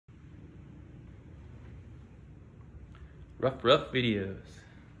Rough videos.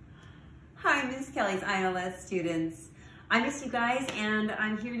 Hi, Miss Kelley's ILS students. I miss you guys, and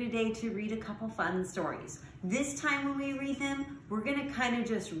I'm here today to read a couple fun stories. This time when we read them, we're gonna kind of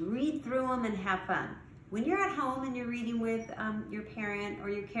just read through them and have fun. When you're at home and you're reading with your parent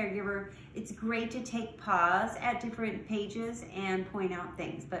or your caregiver, it's great to take pause at different pages and point out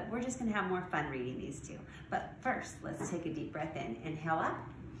things, but we're just gonna have more fun reading these two. But first, let's take a deep breath in. Inhale up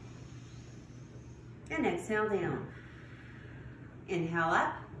and exhale down. Inhale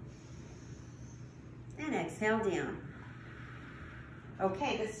up and exhale down.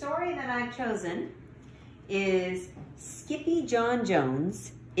 Okay, the story that I've chosen is Skippyjon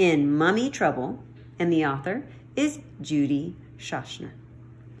Jones in Mummy Trouble, and the author is Judy Schachner.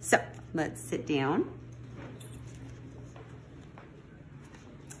 So let's sit down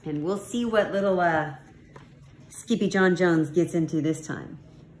and we'll see what little Skippyjon Jones gets into this time.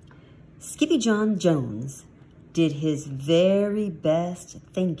 Skippyjon Jones did his very best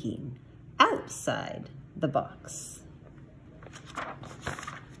thinking outside the box.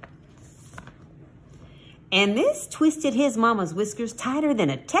 And this twisted his mama's whiskers tighter than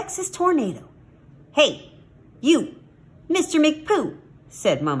a Texas tornado. "Hey, you, Mr. McPoo,"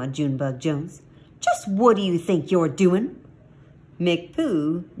 said Mama Junebug Jones. "Just what do you think you're doing?"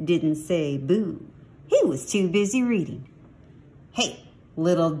 McPoo didn't say boo. He was too busy reading. "Hey,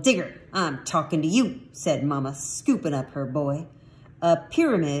 little digger, I'm talking to you," said Mama, scooping up her boy. "A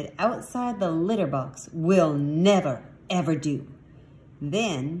pyramid outside the litter box will never, ever do."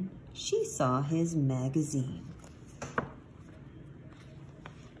 Then she saw his magazine.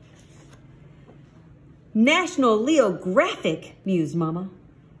 "National Leographic," mused Mama.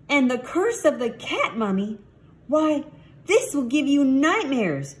 "And the curse of the cat mummy. Why, this will give you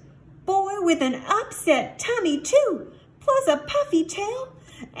nightmares. Boy with an upset tummy too, plus a puffy tail,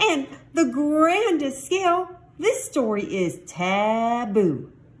 and the grandest scale. This story is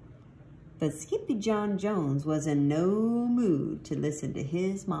taboo." But Skippyjon Jones was in no mood to listen to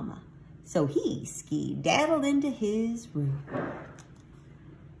his mama, so he skedaddled into his room.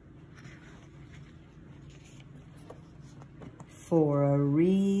 For a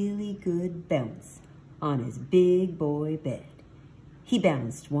really good bounce on his big boy bed. He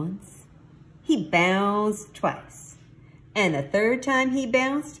bounced once, he bounced twice, and the third time he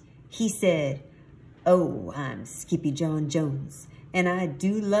bounced, he said, "Oh, I'm Skippyjon Jones, and I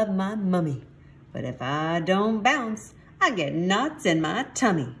do love my mummy, but if I don't bounce, I get knots in my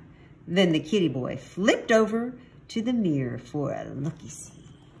tummy." Then the kitty boy flipped over to the mirror for a looky-see.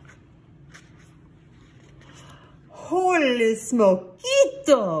 "Holy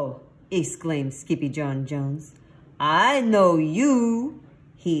smokito!" exclaimed Skippyjon Jones. "I know you,"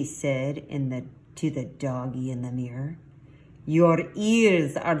 he said to the doggy in the mirror. "Your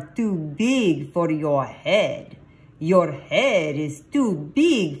ears are too big for your head. Your head is too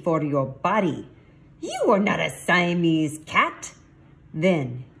big for your body. You are not a Siamese cat."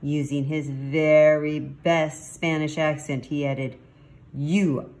 Then, using his very best Spanish accent, he added,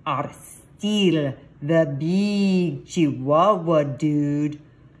 "You are still the big Chihuahua dude,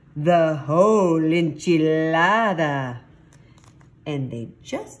 the whole enchilada." And they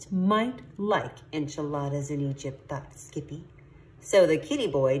just might like enchiladas in Egypt, thought Skippy. So the kitty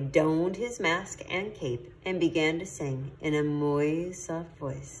boy donned his mask and cape and began to sing in a muy soft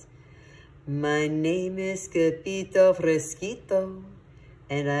voice. "My name is Skippito Fresquito,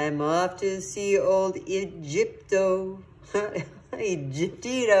 and I'm off to see old Egypto."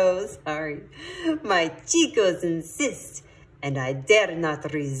 Egyptito, sorry. "My chicos insist, and I dare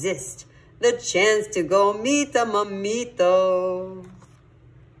not resist the chance to go meet a mamito."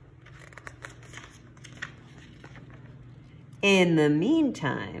 In the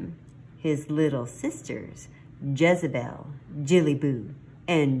meantime, his little sisters, Jezebel, Jillyboo,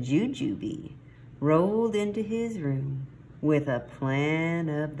 and Jujubee, rolled into his room with a plan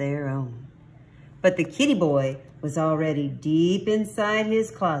of their own. But the kitty boy was already deep inside his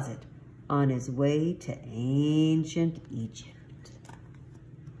closet on his way to ancient Egypt.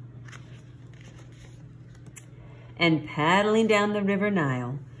 And paddling down the river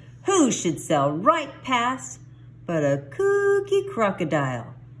Nile, who should sail right past but a kooky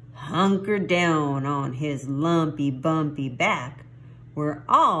crocodile, hunkered down on his lumpy, bumpy back, were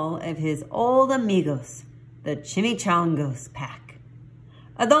all of his old amigos, the Chimichangos pack.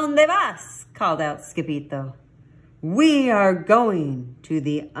 "A donde vas?" called out Skippito. "We are going to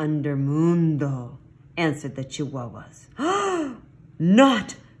the undermundo," answered the Chihuahuas.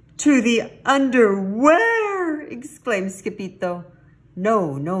 "Not to the underwear!" exclaimed Skippito.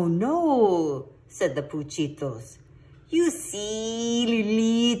 "No, no, no," said the Puchitos. "You silly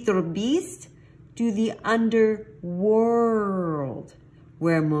little beast, to the underworld,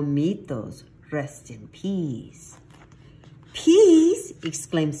 where momitos rest in peace. Peace?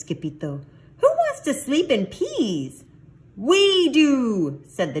 Exclaimed Skippyjo. Who wants to sleep in peace? We do,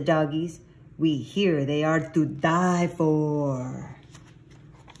 said the doggies. We hear they are to die for.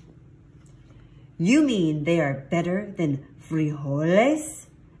 You mean they are better than frijoles?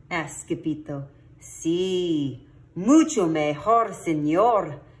 Asked Skippyjo. Sí, mucho mejor,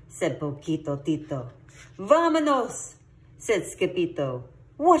 señor, said Poquito Tito. Vámonos, said Skippyjo.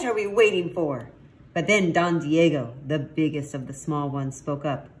 What are we waiting for? But then Don Diego, the biggest of the small ones, spoke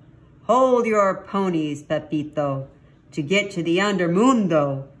up. Hold your ponies, Pepito. To get to the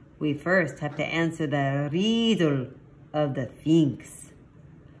undermundo, we first have to answer the riddle of the Sphinx.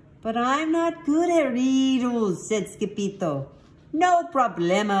 But I'm not good at riddles, said Skippyjo. No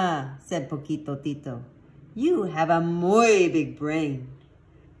problema, said Poquito Tito. You have a muy big brain.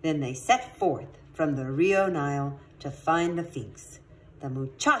 Then they set forth from the Rio Nile to find the Sphinx. The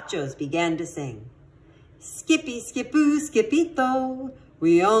muchachos began to sing. Skippy, skipoo, Skippyjo,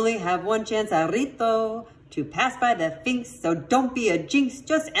 we only have one chance, Arito, to pass by the Sphinx, so don't be a jinx,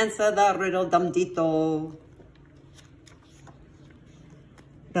 just answer the riddle, dum-dito.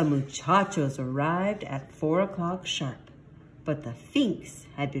 The muchachos arrived at 4 o'clock sharp, but the Sphinx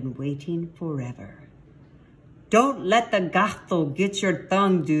had been waiting forever. Don't let the gato get your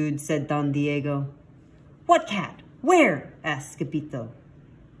tongue, dude, said Don Diego. What cat? Where? Asked Skippyjo.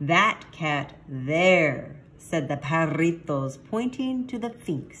 That cat there, said the perritos, pointing to the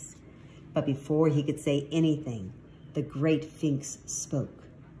Sphinx. But before he could say anything, the great Sphinx spoke.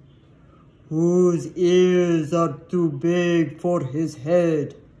 Whose ears are too big for his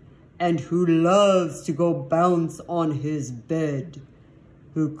head, and who loves to go bounce on his bed,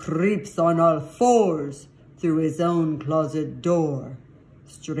 who creeps on all fours through his own closet door,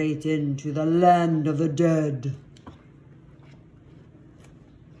 straight into the land of the dead.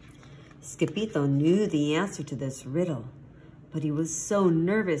 Skippyjo knew the answer to this riddle, but he was so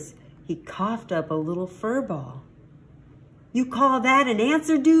nervous he coughed up a little fur ball. You call that an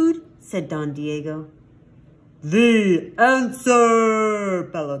answer, dude? Said Don Diego. The answer,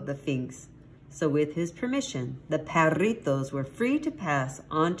 bellowed the Sphinx. So with his permission, the perritos were free to pass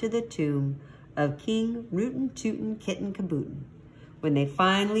onto the tomb of King Rootin' Tootin' Kitten Kabootin'. When they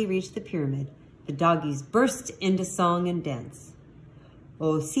finally reached the pyramid, the doggies burst into song and dance.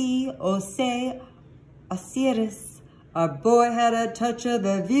 O see, O say, Osiris, our boy had a touch of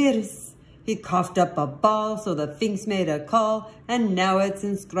the virus. He coughed up a ball, so the Sphinx made a call, and now it's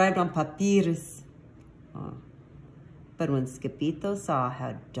inscribed on papyrus. Oh. But when Skippyjo saw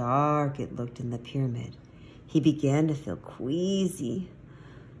how dark it looked in the pyramid, he began to feel queasy.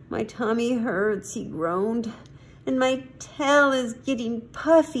 My tummy hurts, he groaned, and my tail is getting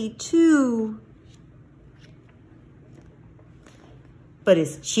puffy too. But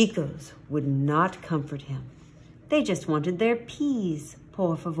his chicos would not comfort him. They just wanted their peas,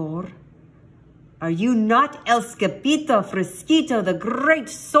 por favor. Are you not El Skippyjo Fresquito, the great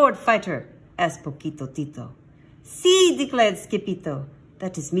sword fighter? Asked Poquito Tito. Sí, declared Skippyjo.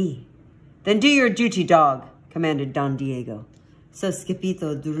 That is me. Then do your duty, dog, commanded Don Diego. So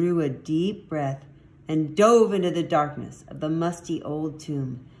Skippyjo drew a deep breath and dove into the darkness of the musty old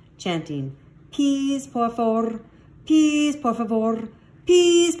tomb, chanting, Peas, por favor, peas, por favor,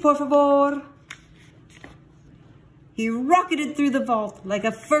 peas, por favor. He rocketed through the vault like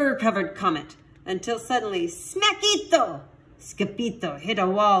a fur-covered comet until suddenly, smackito, Skippyjo hit a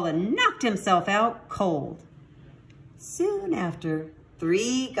wall and knocked himself out cold. Soon after,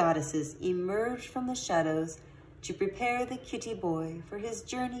 3 goddesses emerged from the shadows to prepare the kitty boy for his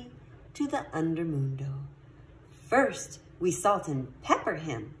journey to the undermundo. First, we salt and pepper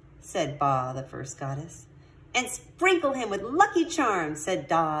him, said Ba, the first goddess. And sprinkle him with lucky charms, said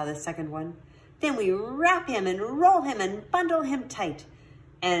Da, the second one. Then we wrap him and roll him and bundle him tight,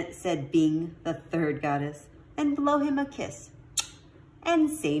 and said Bing, the third goddess, and blow him a kiss, and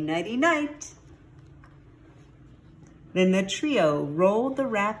say nighty-night. Then the trio rolled the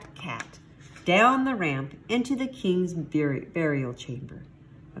wrapped cat down the ramp into the king's burial chamber.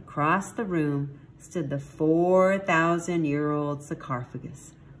 Across the room stood the 4,000-year-old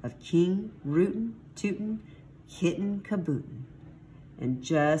sarcophagus of King Rootin' Tootin' Kitten Kabootin'. And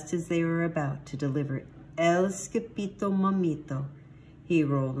just as they were about to deliver El Skippyjo Mamito, he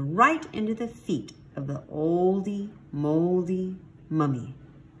rolled right into the feet of the oldie, moldy mummy.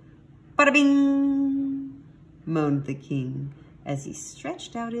 Bada bing, moaned the king as he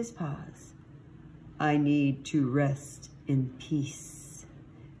stretched out his paws. I need to rest in peace.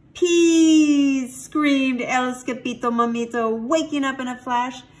 Peace, screamed El Skippyjo Mamito, waking up in a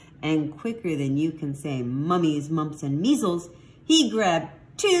flash and quicker than you can say mummies, mumps, and measles, he grabbed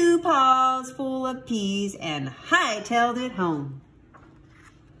 2 paws full of peas and hightailed it home.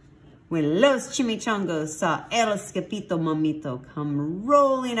 When Los Chimichangos saw El Skippito Mamito come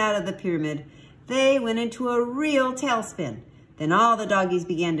rolling out of the pyramid, they went into a real tailspin. Then all the doggies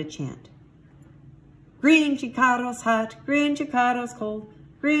began to chant. Green chicaros hot, green chicaros cold.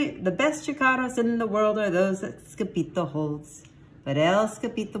 The best chicaros in the world are those that Skippito holds. But El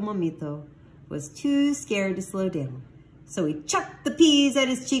Skippito Mamito was too scared to slow down. So he chucked the peas at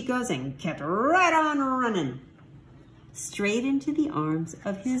his chicos and kept right on running, straight into the arms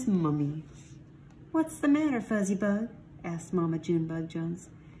of his mummy. "What's the matter, Fuzzy Bug?" asked Mama Junebug Jones.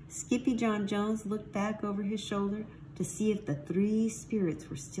 Skippyjon Jones looked back over his shoulder to see if the 3 spirits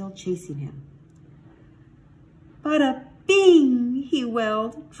were still chasing him. "Bada bing!" he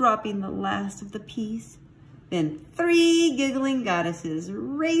wailed, dropping the last of the peas. Then 3 giggling goddesses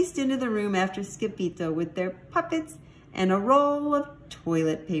raced into the room after Skippito with their puppets and a roll of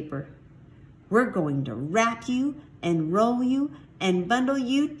toilet paper. "We're going to wrap you and roll you and bundle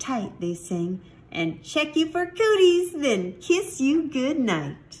you tight," they sang, "and check you for cooties, then kiss you good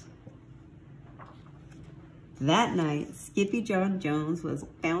night." That night, Skippyjon Jones was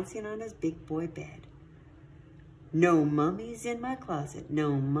bouncing on his big boy bed. No mummies in my closet,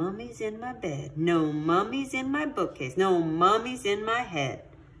 no mummies in my bed, no mummies in my bookcase, no mummies in my head.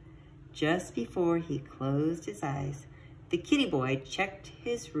 Just before he closed his eyes, the kitty boy checked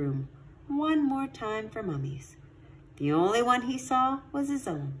his room one more time for mummies. The only one he saw was his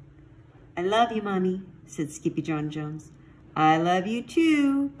own. "I love you, Mommy," said Skippyjon Jones. "I love you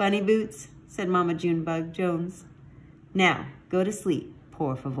too, Bunny Boots," said Mama Junebug Jones. "Now, go to sleep,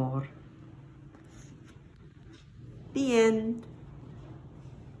 por favor." The end.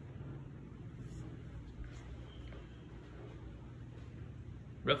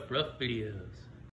 Rough videos.